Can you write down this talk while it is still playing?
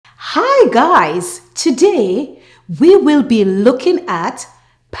Hi guys, today we will be looking at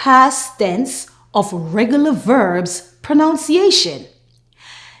past tense of regular verbs pronunciation.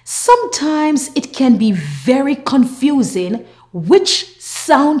 Sometimes it can be very confusing which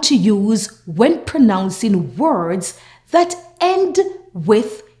sound to use when pronouncing words that end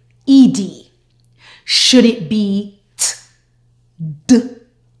with ed. Should it be t, d,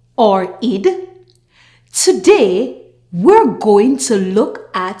 or id? Today, we're going to look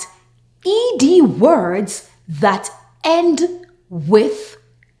at ed words that end with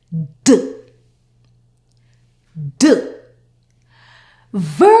d. D.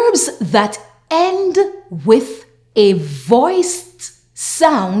 Verbs that end with a voiced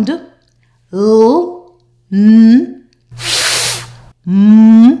sound l, n, f,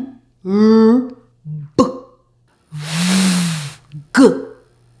 m, r, b, v, g,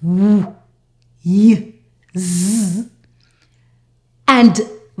 w, y, z, and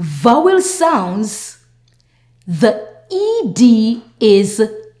vowel sounds, the ed is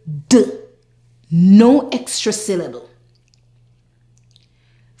d, no extra syllable.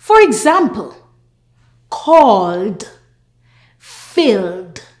 For example, called,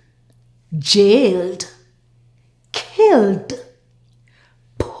 filled, jailed, killed,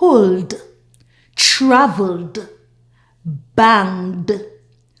 pulled, traveled, banged,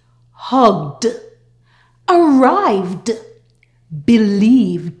 hugged, arrived,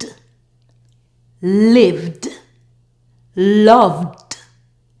 believed, lived, loved,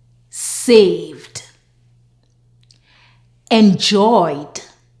 saved, enjoyed,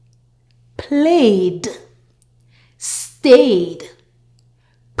 played, stayed,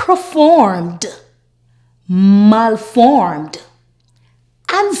 performed, malformed,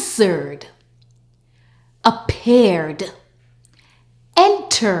 answered, appeared,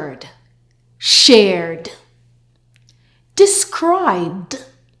 entered, shared, described,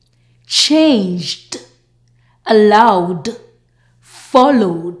 changed, allowed,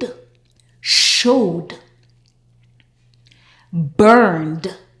 followed, showed,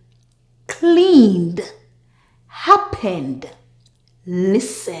 burned, cleaned, happened,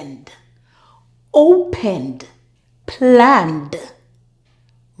 listened, opened, planned,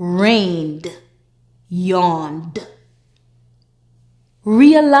 rained, yawned,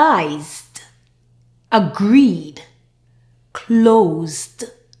 realized, agreed, closed,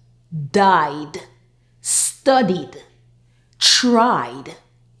 died, studied, tried,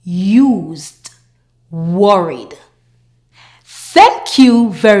 used, worried. Thank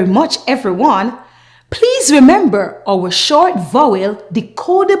you very much, everyone. Please remember our short vowel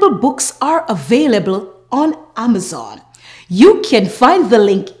decodable books are available on Amazon. You can find the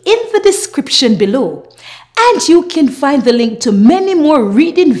link in the description below. And you can find the link to many more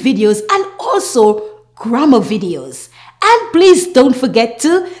reading videos and also grammar videos. And please don't forget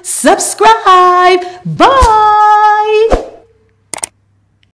to subscribe. Bye!